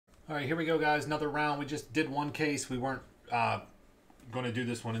All right, here we go, guys. Another round. We just did one case. We weren't going to do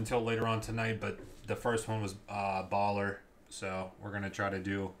this one until later on tonight, but the first one was baller. So we're going to try to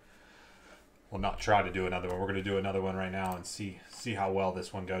do, well, not try to do another one. We're going to do another one right now and see how well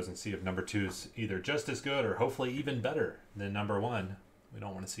this one goes and see if number two is either just as good or hopefully even better than number one. We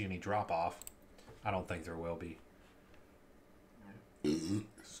don't want to see any drop off. I don't think there will be.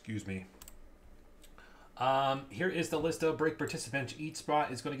 Excuse me. Here is the list of break participants. Each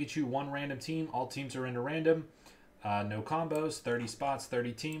spot is going to get you one random team. All teams are into random. No combos. 30 spots,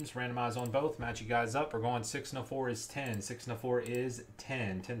 30 teams. Randomize on both. Match you guys up. We're going 6 and a 4 is 10. 6 and a 4 is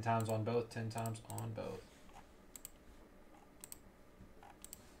 10. 10 times on both. 10 times on both.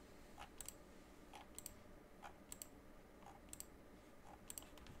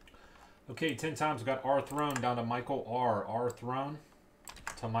 Okay, 10 times we got R Throne down to Michael R. R Throne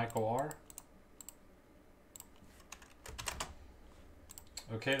to Michael R.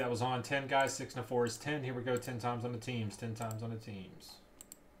 Okay, that was on 10, guys. 6 and a 4 is 10. Here we go. 10 times on the teams. 10 times on the teams.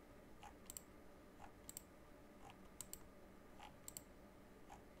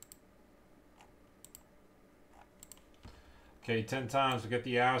 Okay, 10 times we get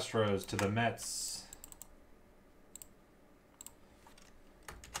the Astros to the Mets.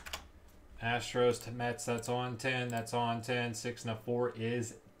 Astros to Mets. That's on 10. That's on 10. 6 and a 4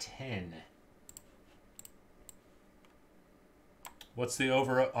 is 10. What's the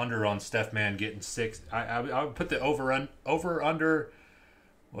over-under on Steph Man getting 6? I would put the over-under,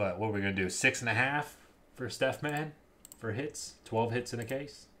 what are we going to do, 6.5 for Steph Man for hits? 12 hits in a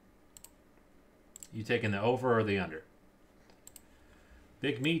case? You taking the over or the under?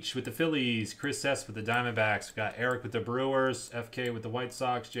 Big Meech with the Phillies, Chris S. with the Diamondbacks. We've got Eric with the Brewers, FK with the White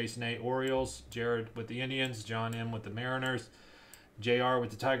Sox, Jason A. Orioles, Jared with the Indians, John M. with the Mariners, JR with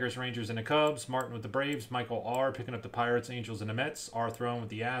the Tigers, Rangers, and the Cubs. Martin with the Braves. Michael R. picking up the Pirates, Angels, and the Mets. R. Throne with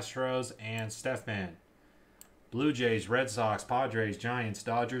the Astros. And Steph Man. Blue Jays, Red Sox, Padres, Giants,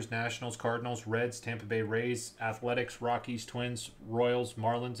 Dodgers, Nationals, Cardinals, Reds, Tampa Bay Rays, Athletics, Rockies, Twins, Royals,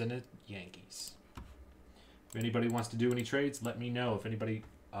 Marlins, and the Yankees. If anybody wants to do any trades, let me know. If anybody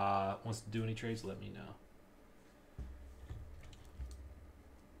wants to do any trades, let me know.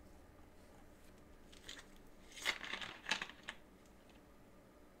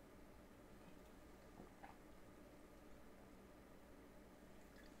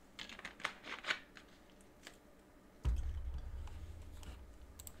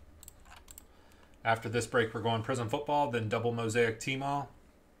 After this break, we're going Prism Football, then double Mosaic T-Mall.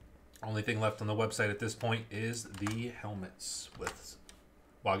 Only thing left on the website at this point is the helmets with,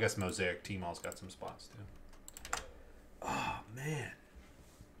 well, I guess Mosaic T-Mall's got some spots too. Oh, man.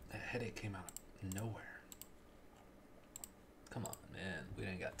 That headache came out of nowhere. Come on, man. We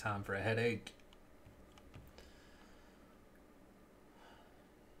ain't got time for a headache.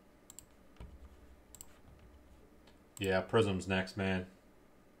 Yeah, Prism's next, man.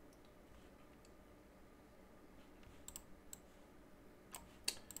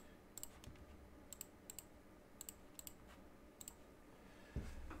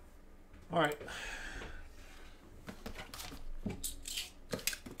 All right.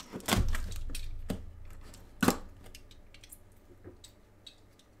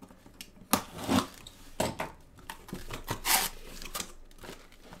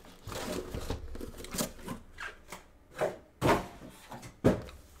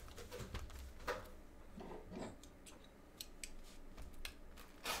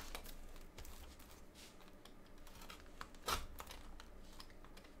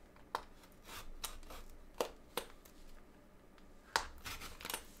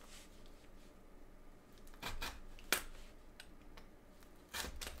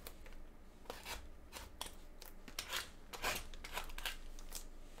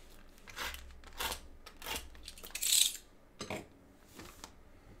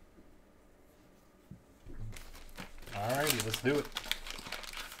 Alrighty, let's do it.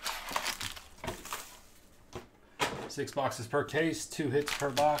 6 boxes per case, 2 hits per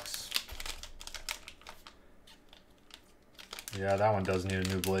box. Yeah, that one does need a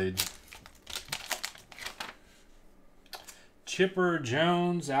new blade. Chipper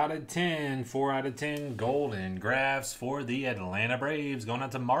Jones out of 10, 4 out of 10 golden graphs for the Atlanta Braves. Going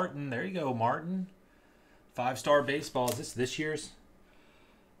out to Martin. There you go, Martin. 5-star baseball. Is this year's?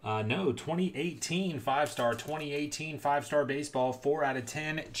 No, 2018 5-star, 2018 5-star baseball, 4 out of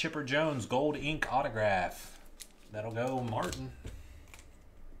 10. Chipper Jones, gold ink autograph. That'll go Martin.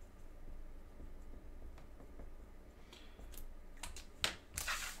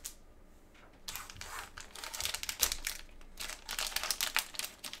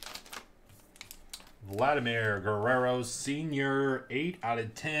 Vladimir Guerrero Sr. 8 out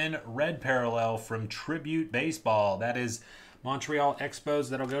of 10 red parallel from Tribute Baseball. That is Montreal Expos.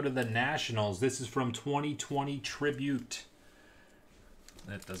 That'll go to the Nationals. This is from 2020 Tribute.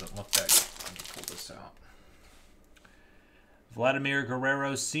 That doesn't look that good. Let me pull this out. Vladimir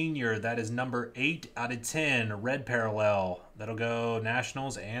Guerrero Sr. That is number 8 out of 10 red parallel. That'll go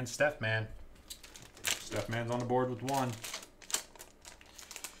Nationals and Stephman. Stephman's on the board with 1.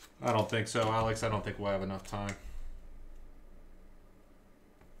 I don't think so, Alex. I don't think we'll have enough time.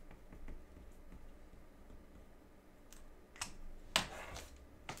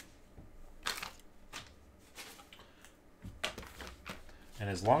 And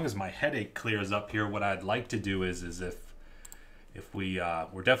as long as my headache clears up here, what I'd like to do is if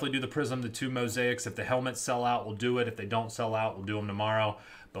we'll definitely do the Prism, the 2 mosaics. If the helmets sell out, we'll do it. If they don't sell out, we'll do them tomorrow.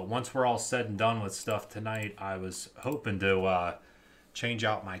 But once we're all said and done with stuff tonight, I was hoping to change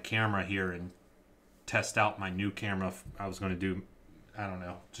out my camera here and test out my new camera. I was going to do, I don't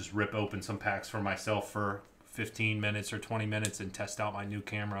know, just rip open some packs for myself for 15 minutes or 20 minutes and test out my new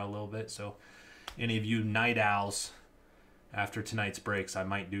camera a little bit. So any of you night owls, after tonight's breaks, I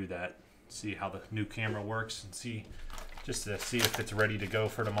might do that. See how the new camera works and see, just to see if it's ready to go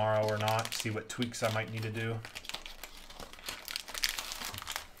for tomorrow or not. See what tweaks I might need to do.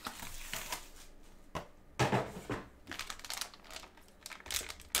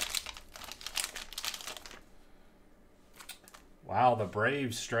 Wow, the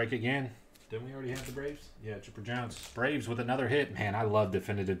Braves strike again. Didn't we already have the Braves? Yeah, Chipper Jones. Braves with another hit. Man, I love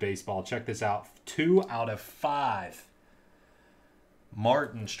definitive baseball. Check this out. 2 out of 5.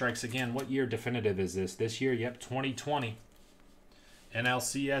 Martin strikes again. What year definitive is this? This year? Yep, 2020.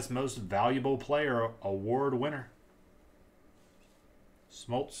 NLCS Most Valuable Player Award winner.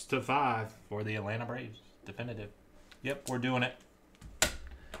 Smoltz to 5 for the Atlanta Braves. Definitive. Yep, we're doing it.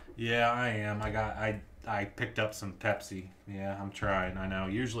 Yeah, I am. I picked up some Pepsi. Yeah, I'm trying. I know.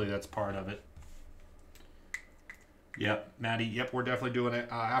 Usually that's part of it. Yep, Maddie. Yep, we're definitely doing it.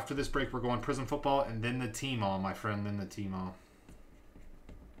 After this break, we're going Prism Football and then the Team All, my friend. Then the Team All.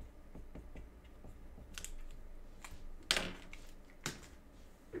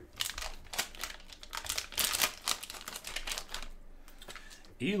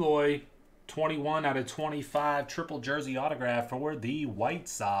 Eloy, 21 out of 25, triple jersey autograph for the White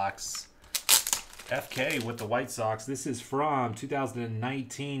Sox. FK with the White Sox. This is from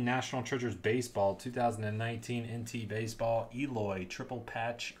 2019 National Treasures Baseball, 2019 NT Baseball. Eloy, triple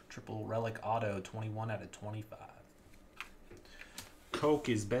patch, triple relic auto, 21 out of 25. Coke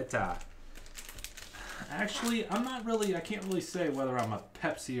is better. Actually, I can't really say whether I'm a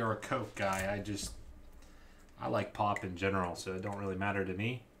Pepsi or a Coke guy. I like pop in general, so it don't really matter to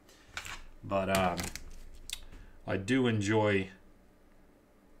me. But I do enjoy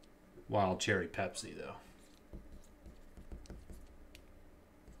Wild Cherry Pepsi, though.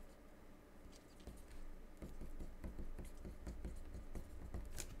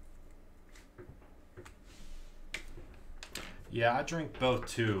 Yeah, I drink both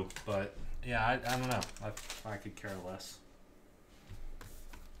too, but yeah, I don't know. I could care less.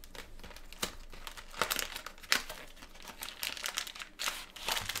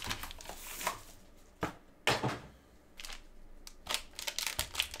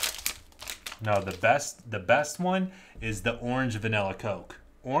 No, the best one is the orange vanilla Coke.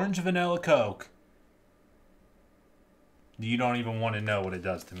 Orange vanilla Coke. You don't even want to know what it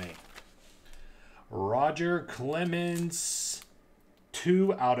does to me. Roger Clemens,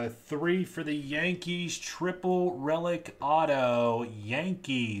 2 out of 3 for the Yankees. Triple relic auto.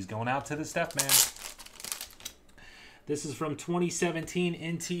 Yankees going out to the Stephman. This is from 2017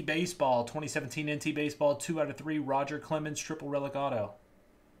 NT Baseball. 2017 NT Baseball, 2 out of 3. Roger Clemens, triple relic auto.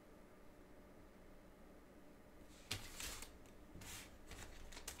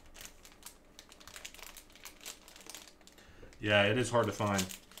 Yeah, it is hard to find.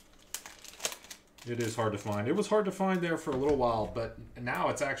 It is hard to find. It was hard to find there for a little while, but now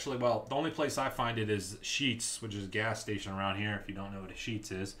it's actually, well, the only place I find it is Sheetz, which is a gas station around here, if you don't know what a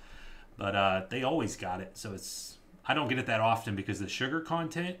Sheetz is. But they always got it, so it's, I don't get it that often because the sugar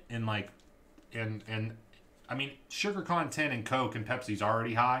content and I mean, sugar content in Coke and Pepsi is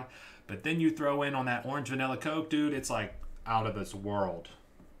already high, but then you throw in on that orange vanilla Coke, dude, it's like out of this world.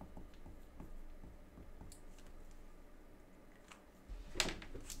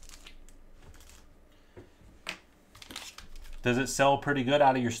 Does it sell pretty good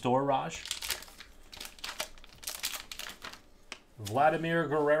out of your store, Raj? Vladimir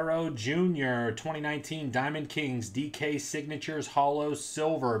Guerrero Jr., 2019 Diamond Kings, DK Signatures, Hollow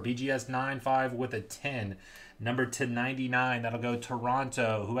Silver, BGS 9.5 with a 10. Number /99, that'll go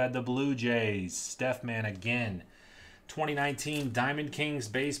Toronto, who had the Blue Jays. Steph Man again. 2019 Diamond Kings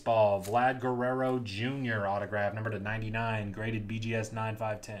Baseball, Vlad Guerrero Jr. autograph, number /99, graded BGS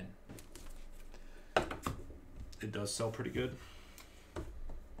 9510. It does sell pretty good.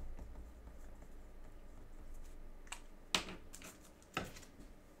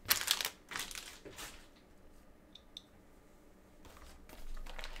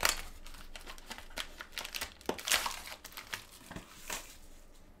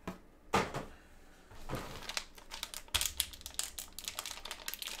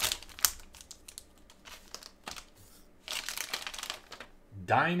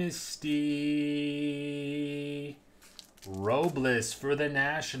 Dynasty Robles for the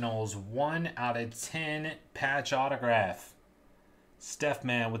Nationals. 1/10 patch autograph. Steph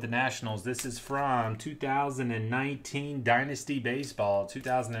Man with the Nationals. This is from 2019 Dynasty Baseball.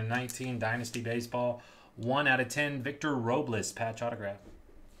 2019 Dynasty Baseball. 1/10 Victor Robles patch autograph.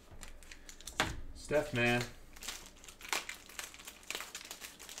 Steph Man.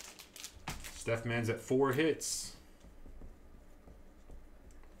 Steph Man's at 4 hits.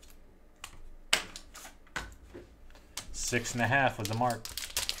 6.5 was the mark.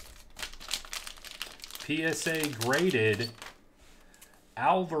 PSA graded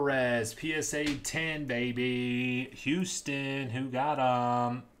Alvarez, PSA 10, baby. Houston, who got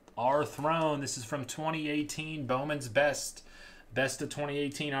our throne. This is from 2018 Bowman's Best of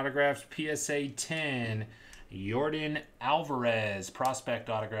 2018 autographs, PSA 10. Jordan Alvarez, prospect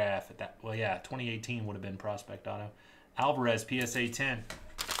autograph. Well, yeah, 2018 would have been prospect auto. Alvarez, PSA 10.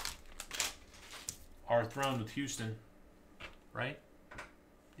 Our throne with Houston. Right?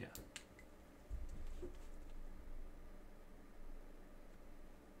 Yeah.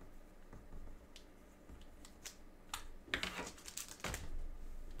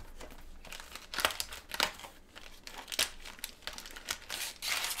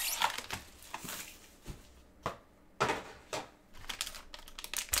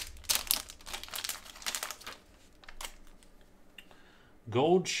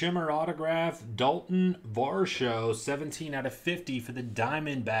 Gold Shimmer autograph, Dalton Varsho, 17/50 for the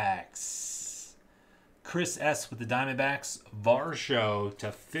Diamondbacks. Chris S. with the Diamondbacks, Varsho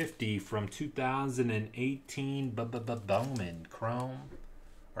 /50 from 2018 Bowman Chrome.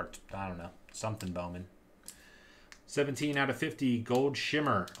 Or, I don't know, something Bowman. 17/50 Gold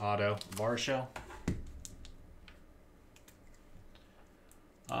Shimmer auto, Varsho.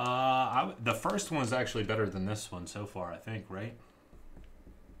 The first one is actually better than this one so far, I think, right?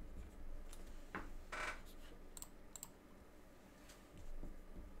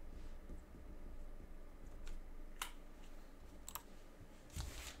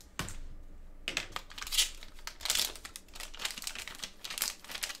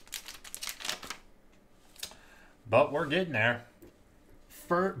 But we're getting there.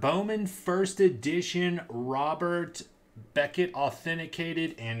 Bowman First Edition Robert Beckett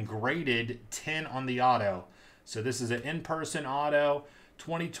authenticated and graded 10 on the auto. So this is an in-person auto,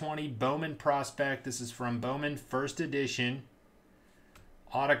 2020 Bowman Prospect. This is from Bowman First Edition.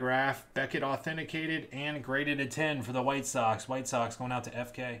 Autograph, Beckett authenticated and graded a 10 for the White Sox. White Sox going out to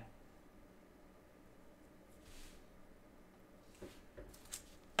FK.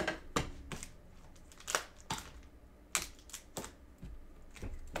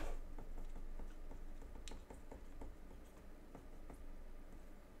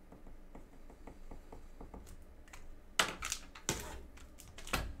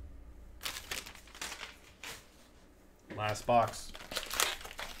 Last box.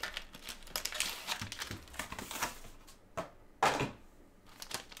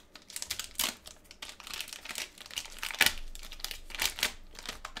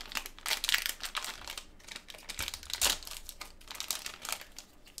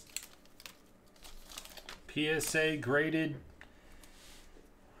 PSA graded.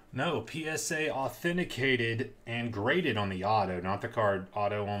 No, PSA authenticated and graded on the auto, not the card.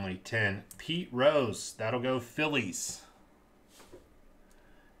 Auto only 10. Pete Rose, that'll go Phillies.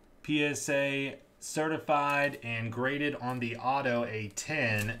 PSA certified and graded on the auto, a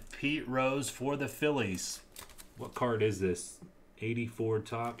 10. Pete Rose for the Phillies. What card is this? 84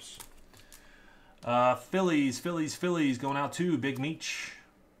 tops. Phillies going out to Big Meech.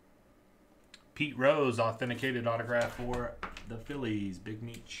 Pete Rose authenticated autograph for the Phillies. Big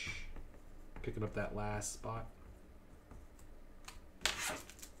Meech. Picking up that last spot.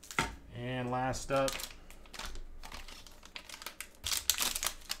 And last up.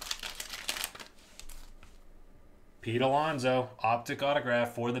 Pete Alonso, optic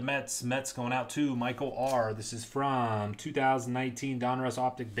autograph for the Mets. Mets going out to Michael R. This is from 2019 Donruss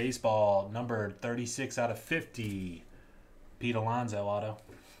Optic Baseball, numbered 36 out of 50. Pete Alonso auto.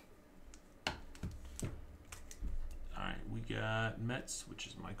 All right, we got Mets, which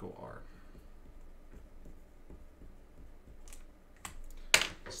is Michael R.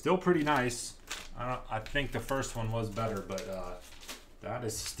 Still pretty nice. I think the first one was better, but that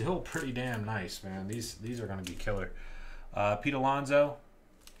is still pretty damn nice, man. These are going to be killer. Pete Alonso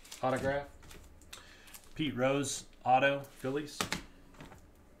autograph. Pete Rose auto, Phillies.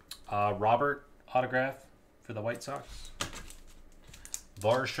 Robert autograph for the White Sox.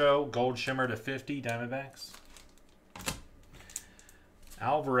 Varsho gold shimmer to 50, Diamondbacks.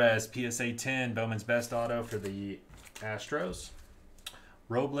 Alvarez PSA 10 Bowman's Best auto for the Astros.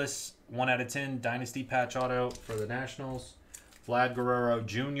 Robles 1 out of 10 Dynasty patch auto for the Nationals. Vlad Guerrero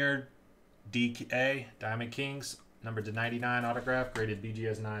Jr. DK Diamond Kings numbered to 99 autograph graded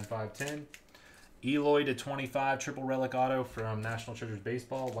BGS 9/5/10. Eloy to 25 triple relic auto from National Treasures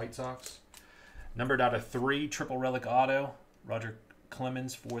Baseball White Sox. Numbered out of 3 triple relic auto Roger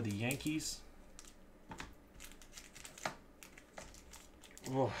Clemens for the Yankees.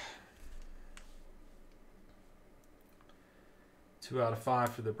 Oh. 2 out of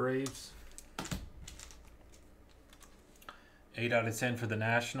 5 for the Braves. 8 out of 10 for the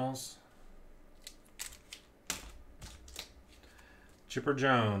Nationals. Chipper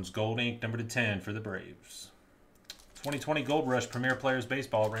Jones, Gold Ink, number to 10 for the Braves. 2020 Gold Rush Premier Players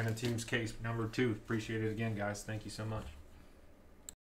Baseball, Random Teams case number 2. Appreciate it again, guys. Thank you so much.